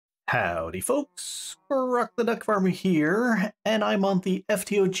Howdy folks, Grok the DuckFarmer here, and I'm on the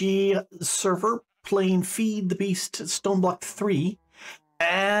FTOG server playing Feed the Beast Stoneblock 3,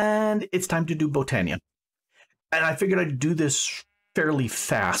 and it's time to do Botania. And I figured I'd do this fairly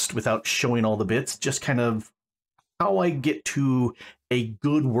fast without showing all the bits, just kind of how I get to a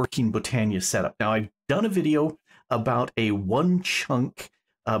good working Botania setup. Now, I've done a video about a one chunk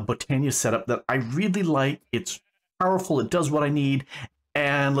Botania setup that I really like. It's powerful, it does what I need.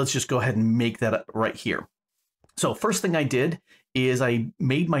 And let's just go ahead and make that up right here. So first thing I did is I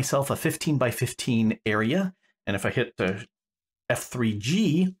made myself a 15 by 15 area. And if I hit the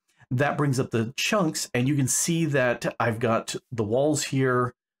F3G, that brings up the chunks. And you can see that I've got the walls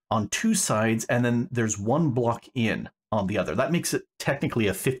here on two sides, and then there's one block in on the other. That makes it technically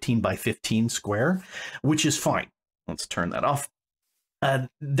a 15 by 15 square, which is fine. Let's turn that off.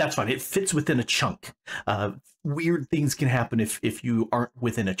 That's fine. It fits within a chunk. Weird things can happen if you aren't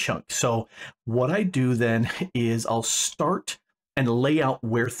within a chunk. So what I do then is I'll start and lay out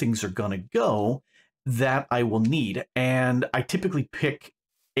where things are going to go that I will need. And I typically pick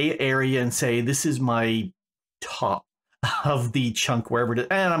an area and say, this is my top of the chunk, wherever it is.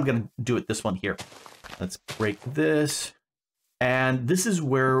 And I'm going to do it this one here. Let's break this. And this is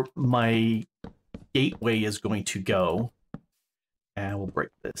where my gateway is going to go. And we'll break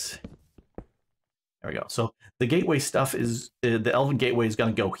this. There we go. So the gateway stuff is, the Elven gateway is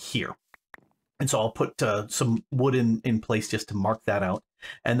going to go here. And so I'll put some wood in place just to mark that out.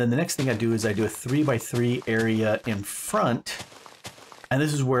 And then the next thing I do is I do a 3 by 3 area in front. And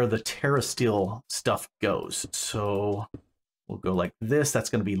this is where the Terra Steel stuff goes. So we'll go like this. That's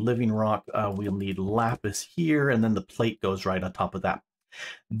going to be living rock. We'll need lapis here. And then the plate goes right on top of that.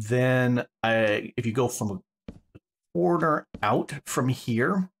 Then if you go from a corner out from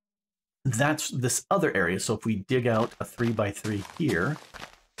here, that's this other area. So if we dig out a 3 by 3 here,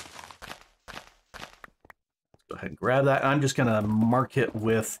 let's go ahead and grab that. I'm just going to mark it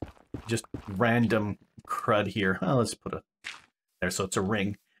with just random crud here. Oh, let's put a there, so it's a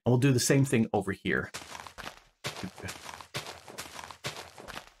ring. And we'll do the same thing over here.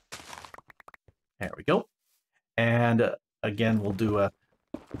 There we go. And again, we'll do a,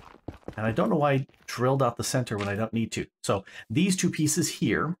 and I don't know why I drilled out the center when I don't need to. So these two pieces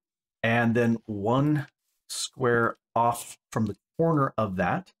here, and then one square off from the corner of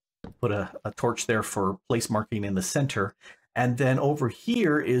that. Put a torch there for place marking in the center. And then over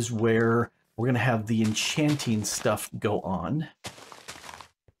here is where we're going to have the enchanting stuff go on.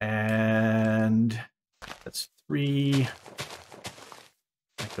 And that's 3.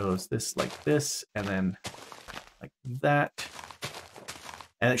 That goes this like this, and then like that.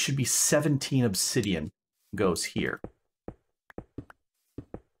 And it should be 17 obsidian goes here.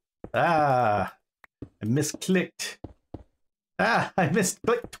 Ah, I misclicked. Ah, I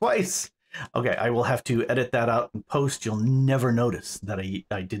misclicked twice. Okay, I will have to edit that out in post. You'll never notice that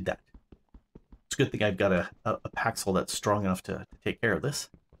I did that. It's a good thing I've got a paxel that's strong enough to take care of this.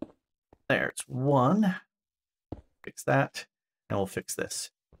 There's one. Fix that, and we'll fix this.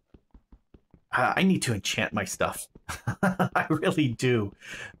 I need to enchant my stuff. I really do.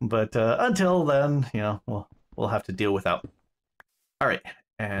 But until then, you know, we'll have to deal without. All right,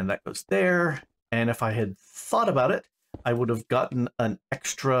 and that goes there. And if I had thought about it, I would have gotten an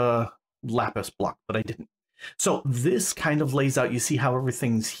extra lapis block, but I didn't. So this kind of lays out, you see how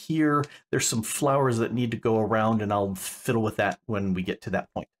everything's here. There's some flowers that need to go around, and I'll fiddle with that when we get to that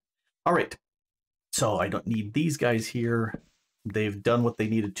point. All right, so I don't need these guys here. They've done what they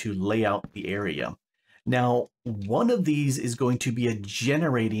needed to lay out the area. Now, one of these is going to be a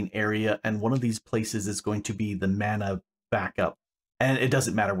generating area, and one of these places is going to be the mana backup. And it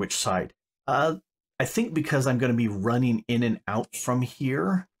doesn't matter which side. I think because I'm going to be running in and out from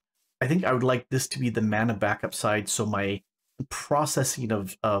here, I think I would like this to be the mana backup side, so my processing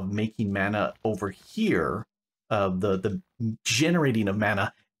of making mana over here, the generating of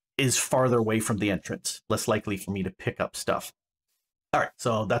mana, is farther away from the entrance, less likely for me to pick up stuff. All right,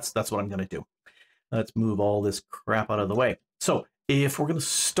 so that's what I'm going to do. Let's move all this crap out of the way. So if we're going to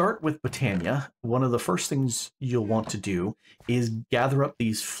start with Botania, one of the first things you'll want to do is gather up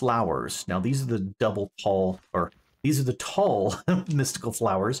these flowers. Now, these are the double tall, or these are the tall mystical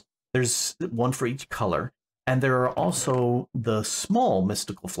flowers. There's one for each color, and there are also the small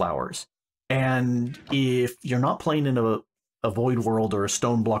mystical flowers. And if you're not playing in a void world or a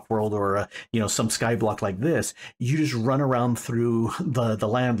stone block world or a, some sky block like this, you just run around through the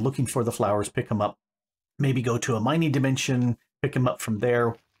land looking for the flowers, pick them up, maybe go to a mining dimension, pick them up from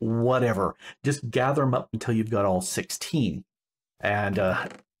there, whatever. Just gather them up until you've got all 16. And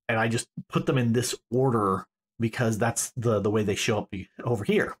I just put them in this order because that's the way they show up over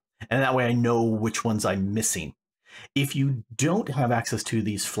here. And that way I know which ones I'm missing. If you don't have access to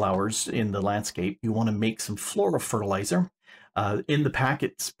these flowers in the landscape, you want to make some floral fertilizer. In the pack,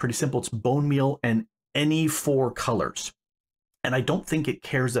 it's pretty simple. It's bone meal and any 4 colors. And I don't think it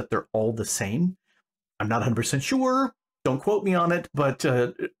cares that they're all the same. I'm not 100% sure. Don't quote me on it, but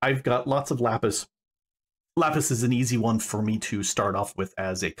I've got lots of lapis. Lapis is an easy one for me to start off with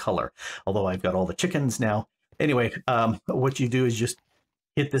as a color, although I've got all the chickens now. Anyway, what you do is just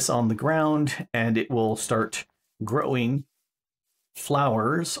hit this on the ground and it will start growing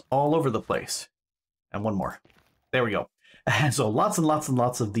flowers all over the place. And one more. There we go. And so lots and lots and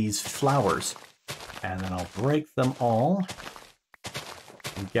lots of these flowers. And then I'll break them all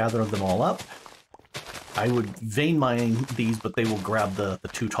and gather them all up. I would vein mine these, but they will grab the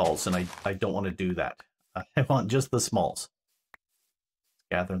too talls, and I don't want to do that. I want just the smalls.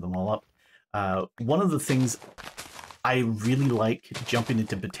 Gather them all up. One of the things I really like jumping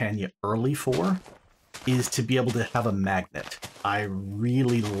into Botania early for is to be able to have a magnet. I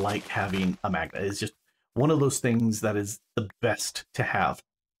really like having a magnet. It's just one of those things that is the best to have.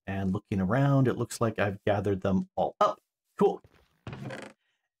 And looking around, it looks like I've gathered them all up. Cool.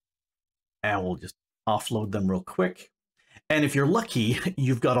 And we'll just offload them real quick. And if you're lucky,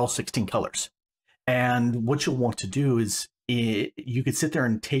 you've got all 16 colors. And what you'll want to do is you could sit there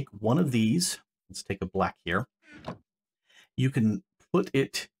and take one of these. Let's take a black here. You can put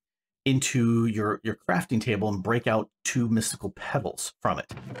it into your crafting table and break out 2 mystical petals from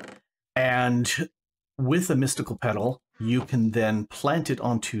it. And with a mystical petal, you can then plant it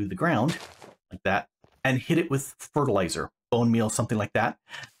onto the ground like that and hit it with fertilizer, bone meal, something like that.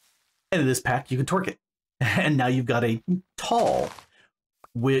 And in this pack, you can torque it. And now you've got a tall,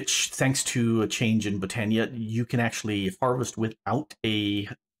 which, thanks to a change in Botania, you can actually harvest without a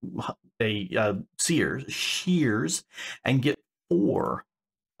shears and get 4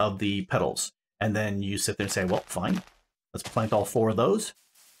 of the petals. And then you sit there and say, well, fine, let's plant all 4 of those.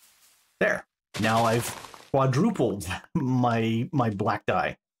 There. Now I've quadrupled my black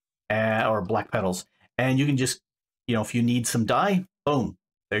dye or black petals. And you can just, if you need some dye, boom,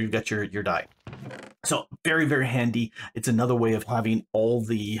 there you've got your dye. So very, very handy. It's another way of having all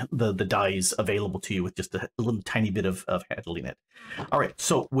the dyes available to you with just a little tiny bit of handling it. All right,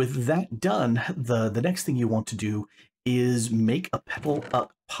 so with that done, the next thing you want to do is make a petal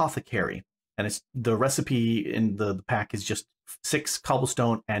apothecary. And it's the recipe in the pack is just 6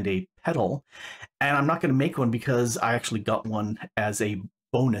 cobblestone and a petal. And I'm not going to make one because I actually got one as a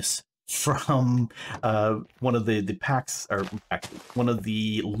bonus from one of the packs, or actually one of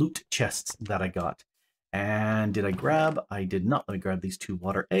the loot chests that I got. And did I grab? I did not. Let me grab these 2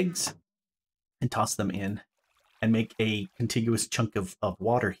 water eggs and toss them in and make a contiguous chunk of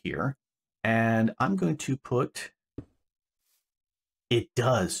water here. And I'm going to put... It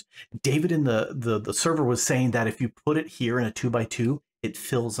does. David in the server was saying that if you put it here in a 2x2, it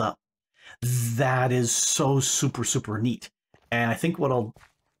fills up. That is so super, super neat. And I think what I'll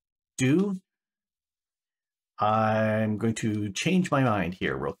do, I'm going to change my mind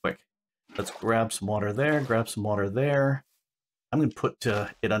here real quick. Let's grab some water there, grab some water there. I'm going to put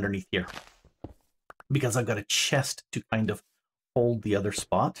it underneath here because I've got a chest to kind of hold the other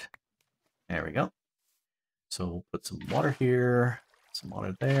spot. There we go. So we'll put some water here, some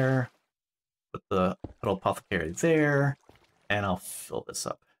water there, put the petal apothecary there, and I'll fill this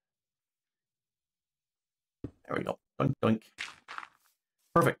up. There we go. Doink, doink.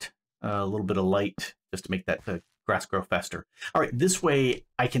 Perfect. A little bit of light just to make that grass grow faster. All right, this way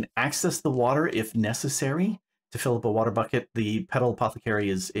I can access the water if necessary to fill up a water bucket. The petal apothecary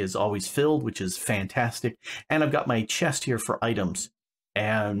is always filled, which is fantastic. And I've got my chest here for items,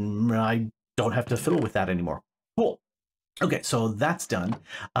 and I don't have to fiddle with that anymore. Cool. Okay, so that's done.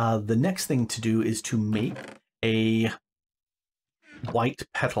 The next thing to do is to make a white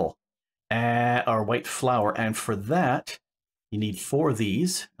petal or white flower, and for that you need 4 of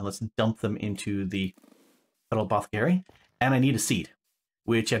these, and let's dump them into the petal apothecary. And I need a seed,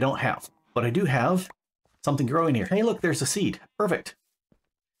 which I don't have, but I do have something growing here. Hey, look, there's a seed. Perfect.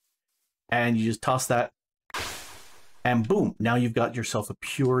 And you just toss that, and boom, now you've got yourself a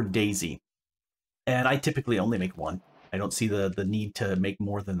pure daisy. And I typically only make 1. I don't see the need to make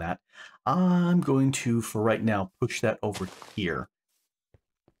more than that. I'm going to, for right now, push that over here.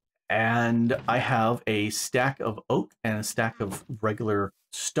 And I have a stack of oak and a stack of regular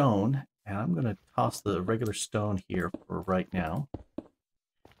stone. And I'm going to toss the regular stone here for right now.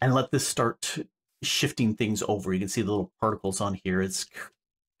 And let this start shifting things over. You can see the little particles on here. It's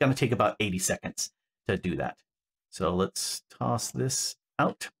going to take about 80 seconds to do that. So let's toss this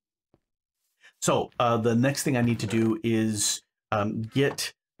out. So the next thing I need to do is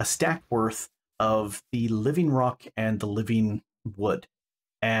get a stack worth of the living rock and the living wood.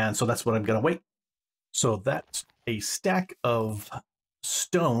 And so that's what I'm going to wait. So that's a stack of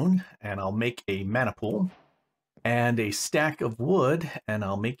stone, and I'll make a mana pool, and a stack of wood, and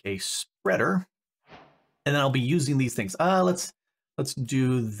I'll make a spreader. And then I'll be using these things. Let's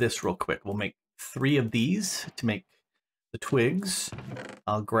do this real quick. We'll make 3 of these to make the twigs.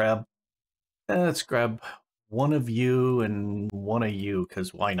 I'll grab, let's grab 1 of you and 1 of you,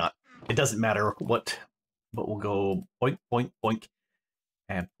 because why not? It doesn't matter what, but we'll go boink, boink, boink,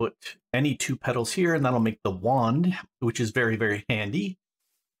 and put any 2 petals here, and that'll make the wand, which is very, very handy.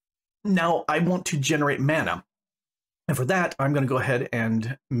 Now I want to generate mana. And for that, I'm going to go ahead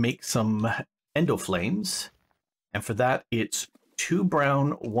and make some endoflames. And for that, it's 2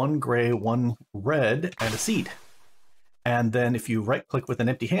 brown, 1 gray, 1 red, and a seed. And then if you right-click with an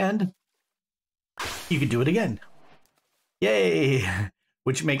empty hand, you can do it again. Yay!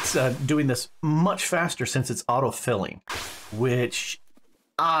 Which makes doing this much faster since it's auto-filling, which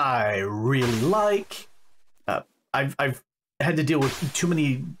I really like. I've had to deal with too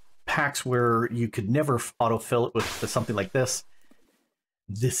many packs where you could never auto-fill it with something like this.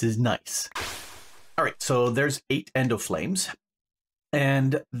 This is nice. All right, so there's 8 endoflames.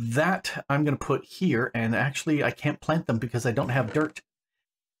 And that I'm going to put here, and actually I can't plant them because I don't have dirt.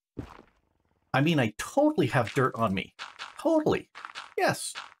 I mean, I totally have dirt on me. Totally.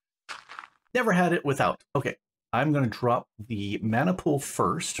 Yes. Never had it without. Okay, I'm going to drop the mana pool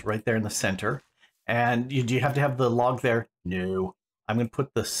first, right there in the center. And do you have to have the log there? No. I'm going to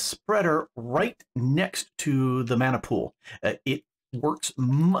put the spreader right next to the mana pool. It works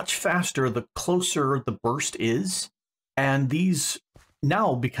much faster the closer the burst is. And these,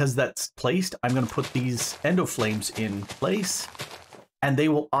 now because that's placed, I'm going to put these endoflames in place, and they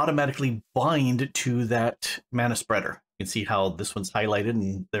will automatically bind to that mana spreader. You can see how this one's highlighted,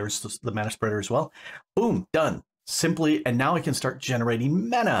 and there's the mana spreader as well. Boom, done. Simply, and now I can start generating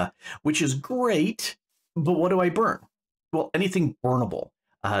mana, which is great, but what do I burn? Well, anything burnable.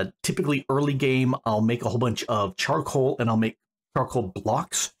 Typically early game, I'll make a whole bunch of charcoal, and I'll make charcoal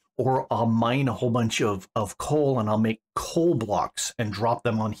blocks, or I'll mine a whole bunch of coal, and I'll make coal blocks and drop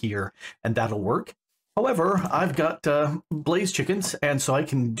them on here, and that'll work. However, I've got blaze chickens, and so I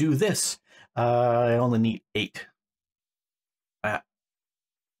can do this. I only need 8.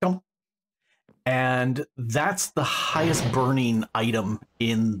 And that's the highest burning item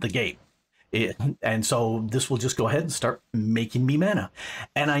in the game. And so this will just go ahead and start making me mana.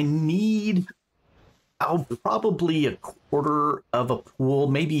 And I need, probably a quarter of a pool,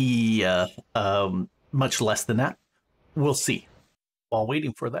 maybe much less than that. We'll see. While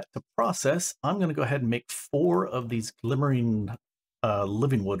waiting for that to process, I'm going to go ahead and make 4 of these glimmering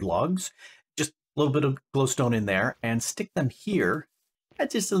living wood logs. Just a little bit of glowstone in there, and stick them here.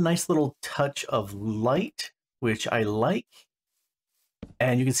 That's just a nice little touch of light, which I like.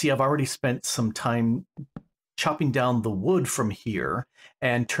 And you can see I've already spent some time chopping down the wood from here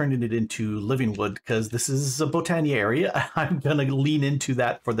and turning it into living wood, because this is a Botania area. I'm going to lean into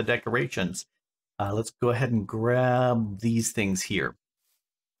that for the decorations. Let's go ahead and grab these things here.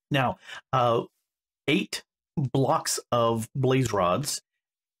 Now, 8 blocks of blaze rods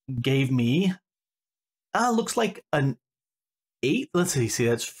gave me, looks like an 8. Let's see,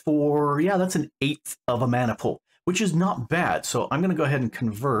 that's 4. Yeah, that's an 1/8 of a mana pool, which is not bad. So I'm going to go ahead and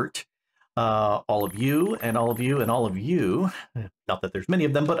convert all of you and all of you and all of you. Not that there's many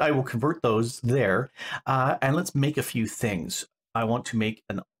of them, but I will convert those there. And let's make a few things. I want to make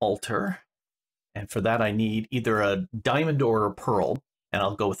an altar. And for that, I need either a diamond or a pearl. And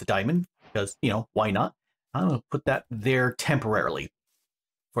I'll go with the diamond because, you know, why not? I'm going to put that there temporarily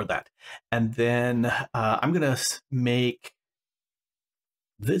for that. And then I'm going to make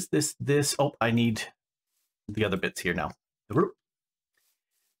this. Oh, I need the other bits here now. All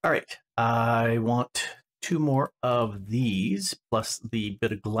right. I want 2 more of these plus the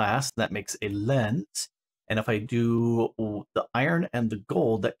bit of glass. That makes a lens. And if I do the iron and the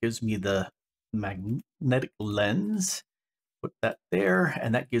gold, that gives me the magnetic lens. Put that there,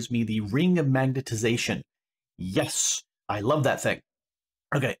 and that gives me the ring of magnetization. Yes, I love that thing.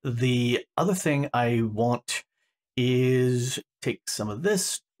 Okay, the other thing I want is take some of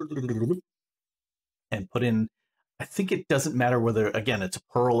this and put in, I think it doesn't matter whether, again, it's a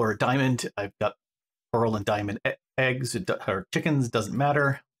pearl or a diamond. I've got pearl and diamond eggs or chickens, doesn't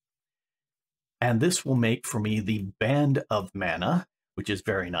matter. And this will make for me the band of mana, which is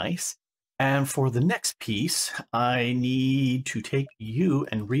very nice. And for the next piece, I need to take you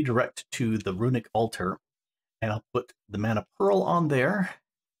and redirect to the runic altar. And I'll put the mana pearl on there.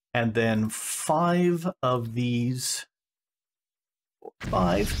 And then 5 of these 4,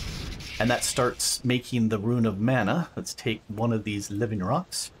 5. And that starts making the rune of mana. Let's take one of these living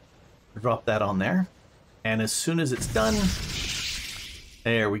rocks, drop that on there. And as soon as it's done,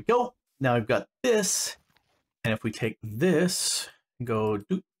 there we go. Now I've got this. And if we take this, go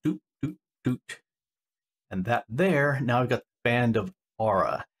doot, doot, doot, doot, and that there, now I've got the band of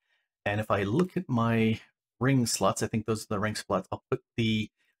aura. And if I look at my ring slots, I think those are the ring slots, I'll put the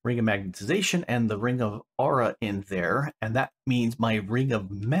ring of magnetization and the ring of aura in there. And that means my ring of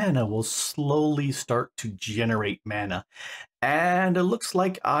mana will slowly start to generate mana. And it looks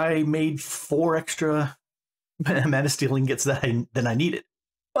like I made 4 extra mana steel ingots than I needed.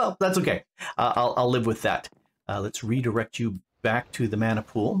 Well, that's okay. I'll live with that. Let's redirect you back to the mana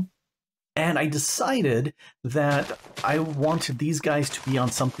pool. And I decided that I wanted these guys to be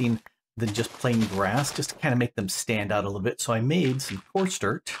on something than just plain grass, just to kind of make them stand out a little bit. So I made some coarse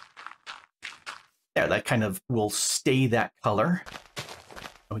dirt. Yeah, that kind of will stay that color.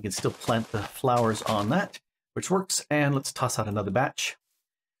 And we can still plant the flowers on that, which works. And let's toss out another batch.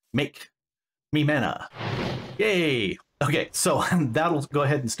 Make me mana. Yay! Okay, so that'll go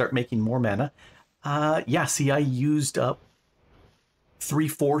ahead and start making more mana. Yeah, see, I used up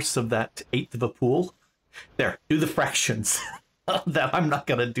 3/4 of that 1/8 of a pool. There, do the fractions. That I'm not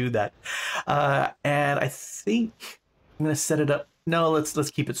gonna do that. And I think I'm gonna set it up. No, let's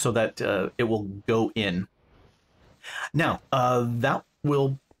keep it so that it will go in. Now, that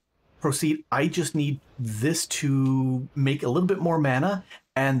will proceed. I just need this to make a little bit more mana,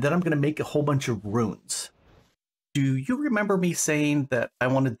 and then I'm gonna make a whole bunch of runes. Do you remember me saying that I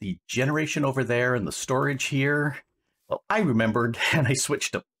wanted the generation over there and the storage here? Well, I remembered and I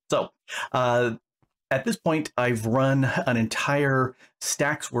switched them. So at this point, I've run an entire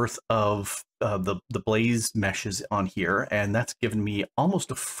stack's worth of the blaze meshes on here, and that's given me almost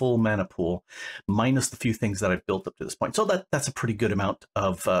a full mana pool, minus the few things that I've built up to this point. So that's a pretty good amount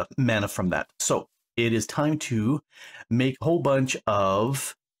of mana from that. So it is time to make a whole bunch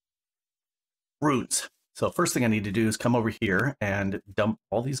of runes. So first thing I need to do is come over here and dump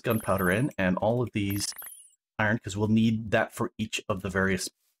all these gunpowder in and all of these iron, because we'll need that for each of the various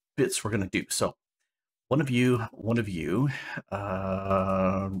bits we're going to do. So one of you.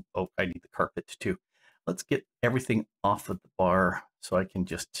 Oh, I need the carpet too. Let's get everything off of the bar so I can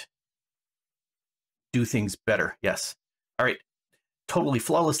just do things better. Yes. All right. Totally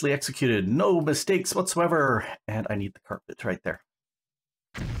flawlessly executed. No mistakes whatsoever. And I need the carpet right there.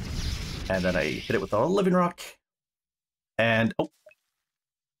 And then I hit it with a living rock. And, oh,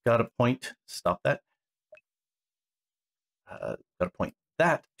 got a point. Stop that. Got to point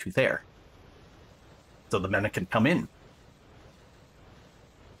that to there. So the mana can come in.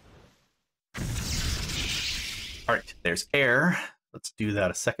 All right, there's air. Let's do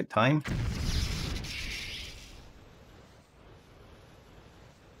that a second time.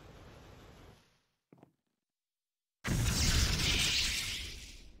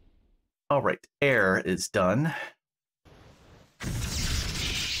 All right, air is done.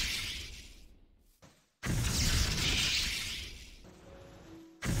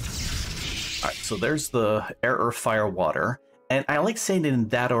 All right, so there's the air, earth, fire, water. And I like saying it in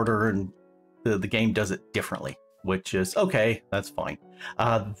that order, and the game does it differently, which is okay, that's fine.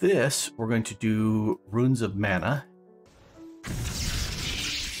 This, we're going to do runes of mana.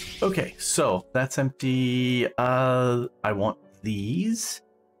 Okay, so that's empty. I want these.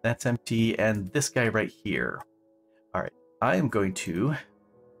 That's empty, and this guy right here. All right, I am going to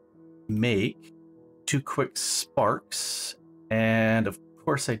make 2 quick sparks, and of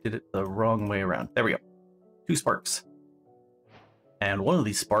course I did it the wrong way around. There we go. 2 sparks. And one of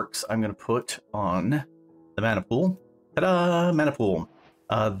these sparks I'm going to put on the mana pool. Ta-da! Mana pool.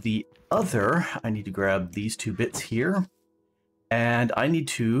 The other, I need to grab these 2 bits here. And I need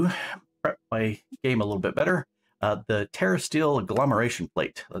to prep my game a little bit better. The Terrasteel agglomeration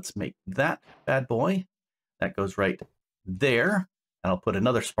plate. Let's make that bad boy. That goes right there. And I'll put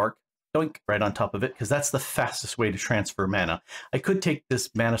another spark, doink, right on top of it, because that's the fastest way to transfer mana. I could take this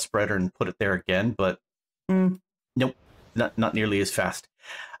mana spreader and put it there again, but nope, not nearly as fast.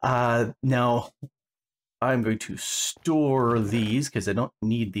 Now, I'm going to store these because I don't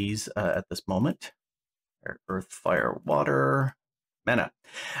need these at this moment. Earth, fire, water, mana.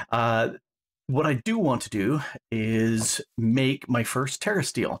 What I do want to do is make my first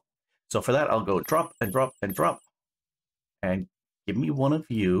Terrasteel. So for that, I'll go drop and drop and drop. And give me one of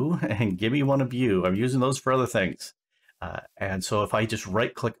you, and give me one of you. I'm using those for other things. And so if I just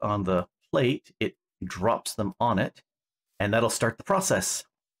right-click on the plate, it drops them on it, and that'll start the process.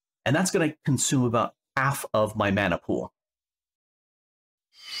 And that's going to consume about half of my mana pool.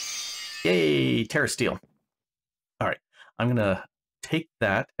 Yay, Terrasteel. All right, I'm going to take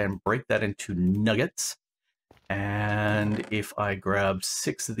that and break that into nuggets. And if I grab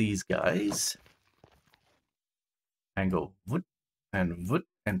 6 of these guys and go voot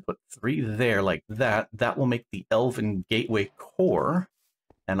and put 3 there like that, that will make the Elven Gateway core.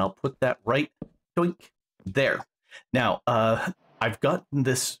 And I'll put that right doink there. Now, I've gotten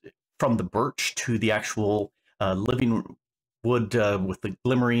this from the birch to the actual living wood with the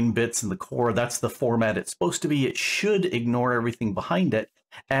glimmering bits and the core. That's the format it's supposed to be. It should ignore everything behind it.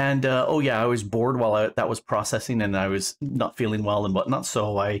 And oh yeah, I was bored while that was processing, and I was not feeling well and whatnot,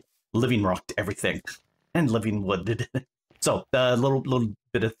 so I living rocked everything, and living wood did it. So the little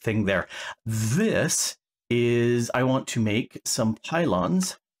bit of thing there. This is, I want to make some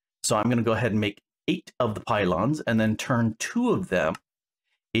pylons, so I'm going to go ahead and make 8 of the pylons, and then turn 2 of them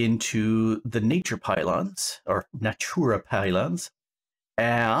into the nature pylons, or natura pylons.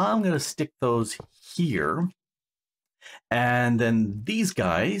 And I'm going to stick those here. And then these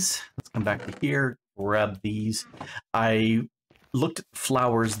guys, let's come back to here, grab these. I looked at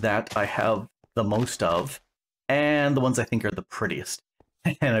flowers that I have the most of, and the ones I think are the prettiest.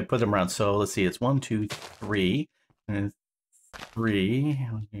 And I put them around. So let's see, it's 1, 2, 3, and 3,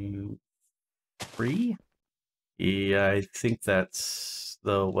 3. Yeah, I think that's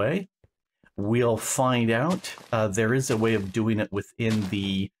the way. We'll find out. There is a way of doing it within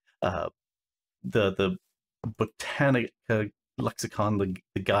the Botanica lexicon,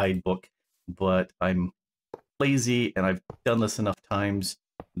 the guidebook, but I'm lazy and I've done this enough times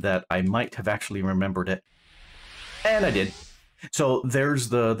that I might have actually remembered it, and I did. So there's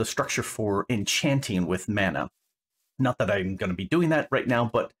the structure for enchanting with mana. Not that I'm going to be doing that right now,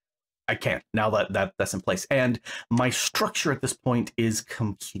 but I can't now that that's in place. And my structure at this point is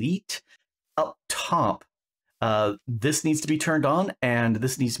complete. Up top, this needs to be turned on, and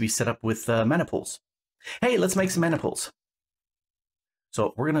this needs to be set up with mana pools. Hey, let's make some mana pools.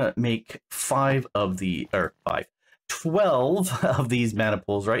 So we're gonna make 12 of these mana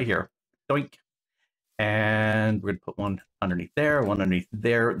pools right here. Doink. And we're gonna put one underneath there, one underneath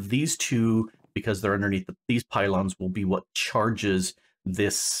there. These two, because they're underneath these pylons, will be what charges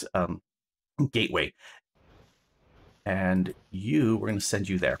this gateway. And we're gonna send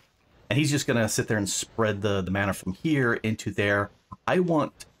you there. And he's just gonna sit there and spread the mana from here into there. I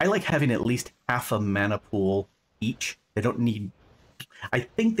like having at least half a mana pool each. They don't need, I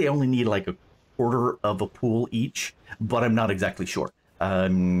think they only need like a quarter of a pool each, but I'm not exactly sure.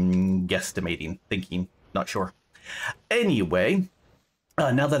 Guesstimating, thinking, not sure. Anyway,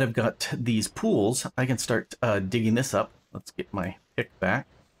 now that I've got these pools, I can start digging this up. Let's get my pick back.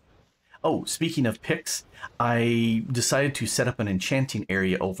 Oh, speaking of picks, I decided to set up an enchanting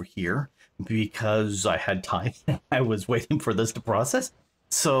area over here because I had time. I was waiting for this to process.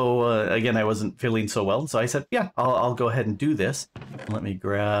 So again, I wasn't feeling so well. So I said, yeah, I'll go ahead and do this. Let me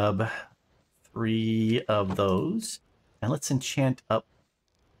grab 3 of those. And let's enchant up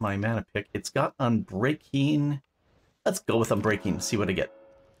my mana pick. It's got Unbreaking. Let's go with Unbreaking, see what I get.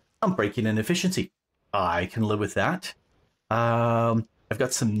 Unbreaking and Efficiency. I can live with that. I've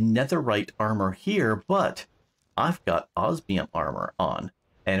got some netherite armor here, but I've got osmium armor on.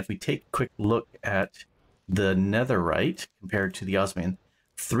 And if we take a quick look at the netherite compared to the osmium,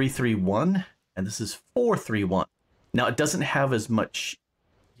 331, and this is 431. Now, it doesn't have as much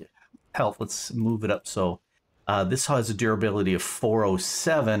health. Let's move it up. So this has a durability of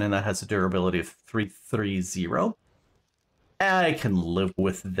 407, and that has a durability of 330. I can live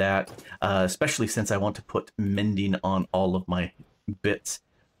with that, especially since I want to put mending on all of my bits.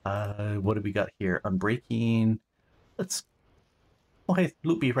 What do we got here? Unbreaking. Oh, hey,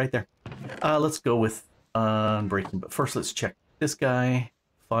 Loopy right there. Let's go with Unbreaking, but first let's check this guy.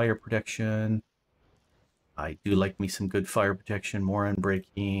 Fire protection. I do like me some good fire protection. More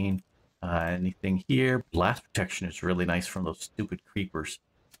Unbreaking. Anything here? Blast protection is really nice from those stupid creepers.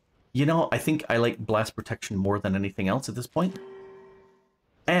 You know, I think I like blast protection more than anything else at this point.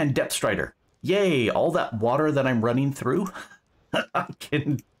 And Depth Strider. Yay, all that water that I'm running through, I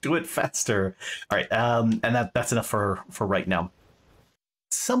can do it faster. All right, and that's enough for right now.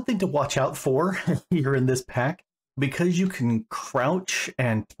 Something to watch out for here in this pack, because you can crouch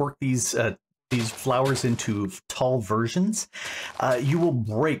and torque these flowers into tall versions, you will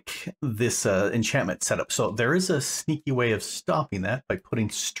break this enchantment setup. So there is a sneaky way of stopping that by putting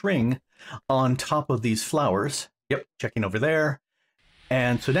string on top of these flowers. Yep, checking over there.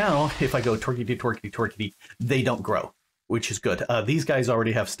 And so now, if I go torquety, torquety, torquety, they don't grow, which is good. These guys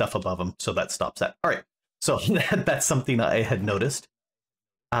already have stuff above them, so that stops that. All right, so that's something I had noticed.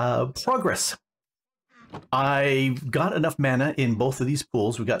 Progress. I got enough mana in both of these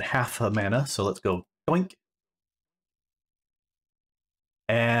pools. We got half a mana, so let's go doink.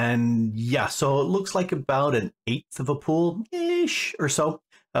 And yeah, so it looks like about an eighth of a pool-ish or so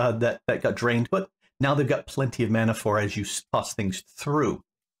that got drained. But now they've got plenty of mana for as you toss things through.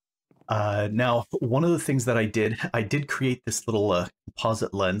 Now, one of the things that I did create this little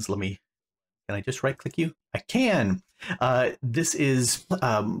composite lens. Can I just right-click you? I can. This is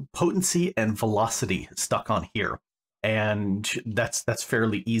potency and velocity stuck on here. And that's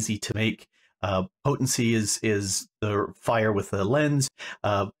fairly easy to make. Potency is the fire with the lens.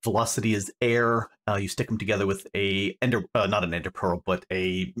 Velocity is air. You stick them together with not an ender pearl, but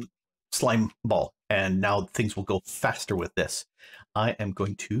a slime ball. And now things will go faster with this. I am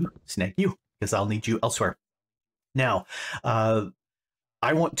going to snag you because I'll need you elsewhere. Now,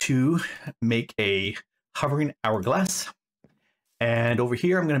 I want to make a hovering hourglass. And over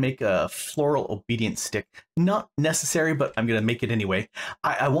here, I'm going to make a floral obedience stick. Not necessary, but I'm going to make it anyway.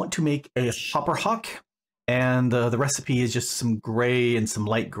 I want to make a hopper hawk. And the recipe is just some gray and some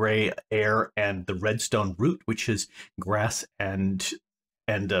light gray air and the redstone root, which is grass and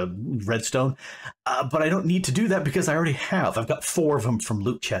redstone. But I don't need to do that because I already have. I've got 4 of them from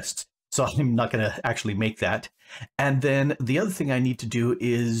loot chests. So I'm not going to actually make that. And then the other thing I need to do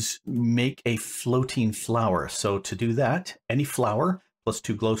is make a floating flower. So to do that, any flower plus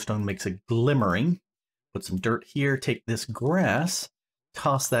 2 glowstone makes a glimmering. Put some dirt here, take this grass,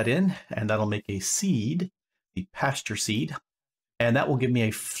 toss that in, and that'll make a seed, the pasture seed. And that will give me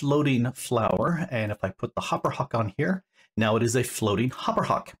a floating flower. And if I put the hopper hawk on here, now it is a floating hopper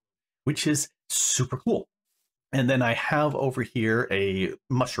hawk, which is super cool. And then I have over here a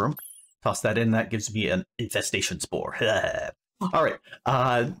mushroom. Toss that in, that gives me an infestation spore. All right,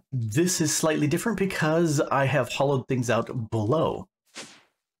 this is slightly different because I have hollowed things out below.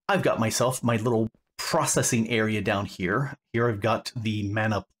 I've got myself my little processing area down here. Here I've got the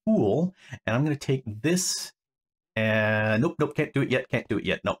mana pool, and I'm going to take this and nope, can't do it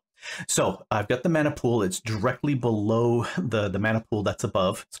yet, no. So I've got the mana pool. It's directly below the mana pool that's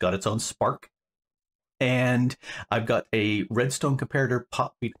above. It's got its own spark. And I've got a redstone comparator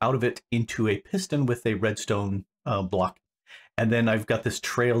popping out of it into a piston with a redstone block. And then I've got this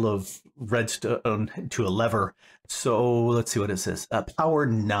trail of redstone to a lever. So let's see what it says. Power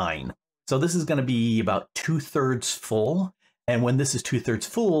 9. So this is going to be about 2/3 full. And when this is 2/3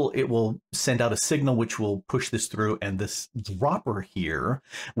 full, it will send out a signal which will push this through. And this dropper here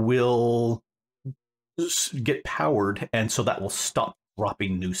will get powered. And so that will stop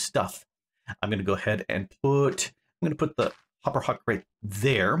dropping new stuff. I'm going to go ahead and I'm going to put the hopper hawk right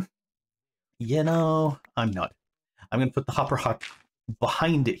there. You know, I'm not. I'm going to put the hopper hawk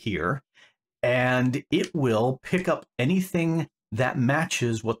behind it here, and it will pick up anything that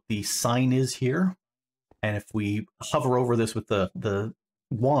matches what the sign is here. And if we hover over this with the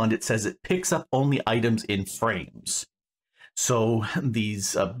wand, it says it picks up only items in frames. So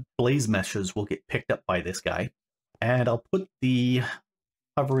these blaze meshes will get picked up by this guy. And I'll put the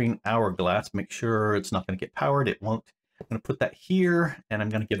hovering hourglass, make sure it's not going to get powered. It won't. I'm going to put that here, and I'm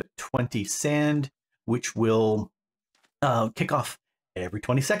going to give it 20 sand, which will kick off every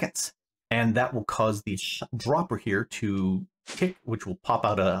 20 seconds. And that will cause the dropper here to kick, which will pop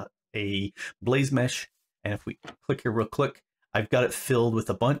out a blaze mesh. And if we click here real quick, I've got it filled with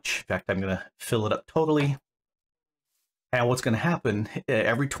a bunch. In fact, I'm going to fill it up totally. And what's going to happen,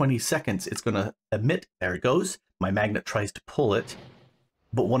 every 20 seconds, it's going to emit. There it goes. My magnet tries to pull it.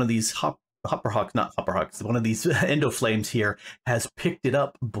 But one of these one of these endo flames here has picked it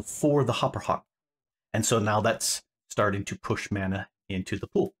up before the hopper hawk. And so now that's starting to push mana into the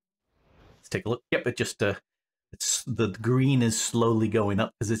pool. Let's take a look. Yep, the green is slowly going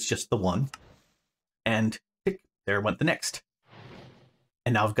up because it's just the one. And there went the next.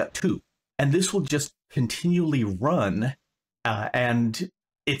 And now I've got 2. And this will just continually run. And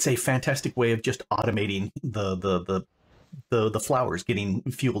it's a fantastic way of just automating the flowers getting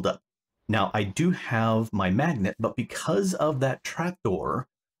fueled up. Now I do have my magnet, but because of that trapdoor,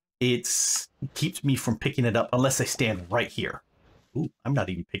 it keeps me from picking it up unless I stand right here. Ooh, I'm not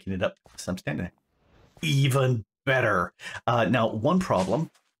even picking it up because I'm standing there. Even better. Now one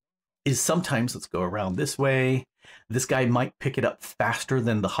problem is sometimes, let's go around this way, this guy might pick it up faster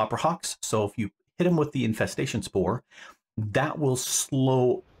than the hopper hawks. So if you hit him with the infestation spore, that will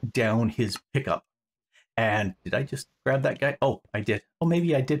slow down his pickup. And did I just grab that guy? Oh, I did. Oh,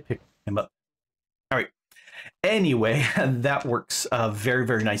 maybe I did pick him up. All right. Anyway, that works very,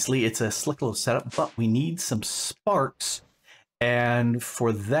 very nicely. It's a slick little setup, but we need some sparks. And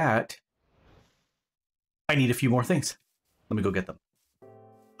for that, I need a few more things. Let me go get them.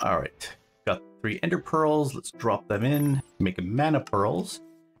 All right. Got 3 ender pearls. Let's drop them in, make mana pearls.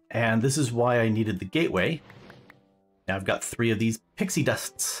 And this is why I needed the gateway. Now I've got 3 of these pixie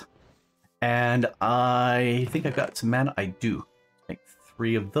dusts. And I think I've got some mana. I do. Make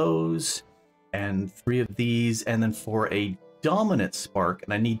 3 of those and 3 of these. And then for a dominant spark,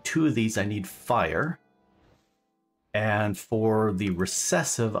 and I need 2 of these, I need fire. And for the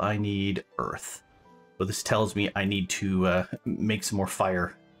recessive, I need earth. So this tells me I need to make some more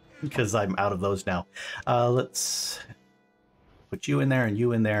fire because I'm out of those now. Let's put you in there and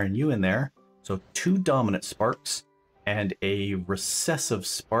you in there and you in there. So 2 dominant sparks and a recessive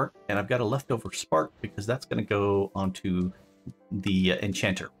spark. And I've got a leftover spark because that's going to go onto the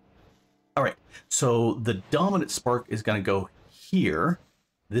enchanter. All right, so the dominant spark is going to go here.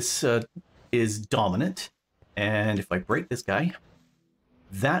 This is dominant. And if I break this guy,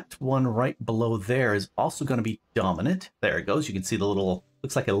 that one right below there is also going to be dominant. There it goes. You can see the little,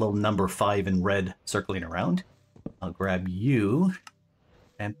 looks like a little number 5 in red circling around. I'll grab you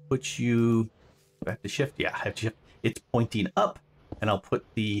and put you, do I have to shift? Yeah, I have to shift. It's pointing up, and I'll put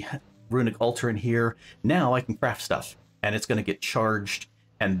the runic altar in here. Now I can craft stuff, and it's going to get charged.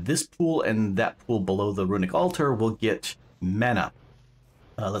 And this pool and that pool below the runic altar will get mana.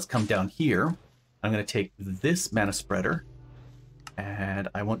 Let's come down here. I'm going to take this mana spreader, and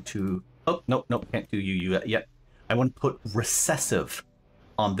I want to... Oh, nope, can't do you yet. I want to put recessive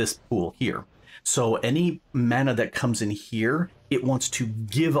on this pool here. So any mana that comes in here, it wants to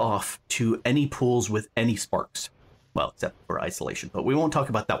give off to any pools with any sparks. Well, except for isolation, but we won't talk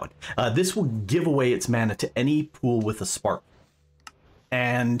about that one. This will give away its mana to any pool with a spark.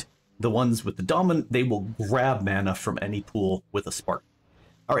 And the ones with the dominant, they will grab mana from any pool with a spark.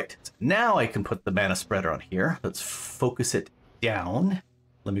 All right, so now I can put the mana spreader on here. Let's focus it down.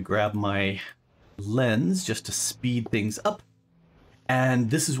 Let me grab my lens just to speed things up. And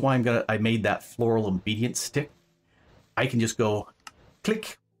this is why I made that floral obedience stick. I can just go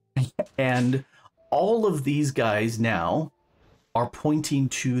click, and all of these guys now are pointing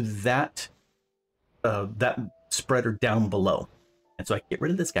to that that spreader down below. And so I can get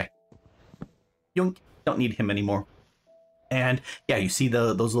rid of this guy. You don't need him anymore. And yeah, you see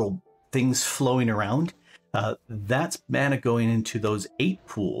those little things flowing around. That's mana going into those 8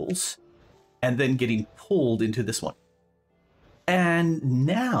 pools and then getting pulled into this one. And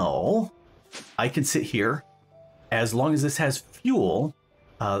now I can sit here, as long as this has fuel,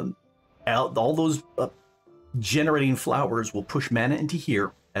 all those generating flowers will push mana into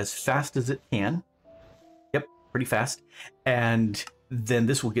here as fast as it can. Yep, pretty fast. And then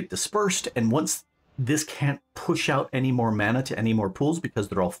this will get dispersed. And once this can't push out any more mana to any more pools because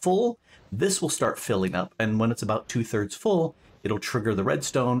they're all full, this will start filling up. And when it's about 2/3 full, it'll trigger the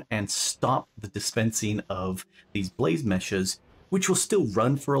redstone and stop the dispensing of these blaze meshes, which will still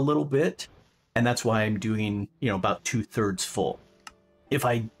run for a little bit. And that's why I'm doing, about 2/3 full. If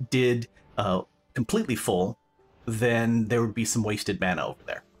I did completely full, then there would be some wasted mana over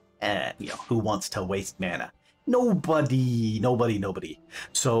there. And, who wants to waste mana? Nobody.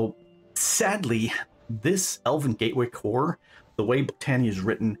 So sadly, this Elven Gateway core, the way Botania is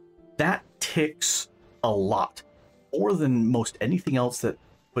written, that ticks a lot. More than most anything else that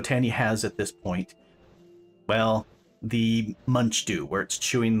Botania has at this point. Well, the Munch Dew, where it's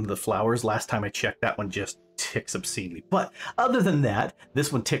chewing the flowers. Last time I checked, that one just ticks obscenely. But other than that,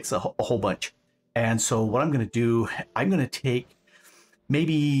 this one ticks a whole bunch. And so what I'm going to do, I'm going to take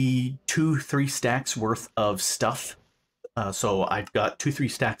maybe 2-3 stacks worth of stuff. So I've got 2-3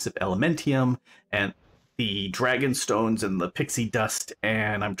 stacks of Elementium and the Dragon Stones and the Pixie Dust.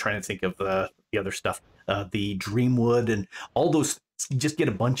 And I'm trying to think of the other stuff, the Dreamwood and all those. Just get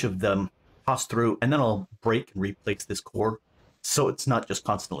a bunch of them, toss through, and then I'll break and replace this core so it's not just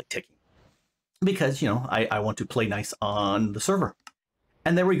constantly ticking. Because, I want to play nice on the server.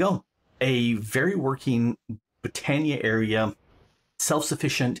 And there we go. A very working Botania area,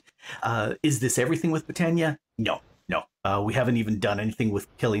 self-sufficient. Is this everything with Botania? No. We haven't even done anything with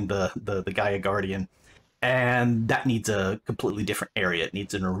killing the Gaia Guardian. And that needs a completely different area. It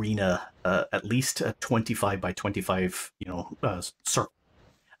needs an arena, at least a 25 by 25, circle.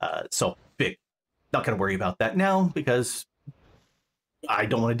 So big. Not going to worry about that now because I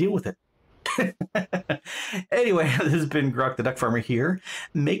don't want to deal with it. Anyway, this has been Grok the DuckFarmer here,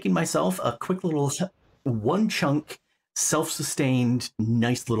 making myself a quick little one chunk, self-sustained,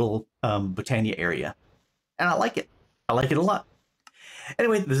 nice little Botania area. And I like it. I like it a lot.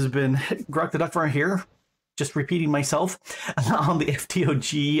 Anyway, this has been Grok the DuckFarmer here, just repeating myself on the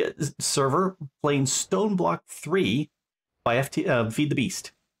FTOG server, playing Stoneblock 3 by Feed the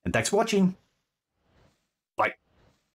Beast. And thanks for watching.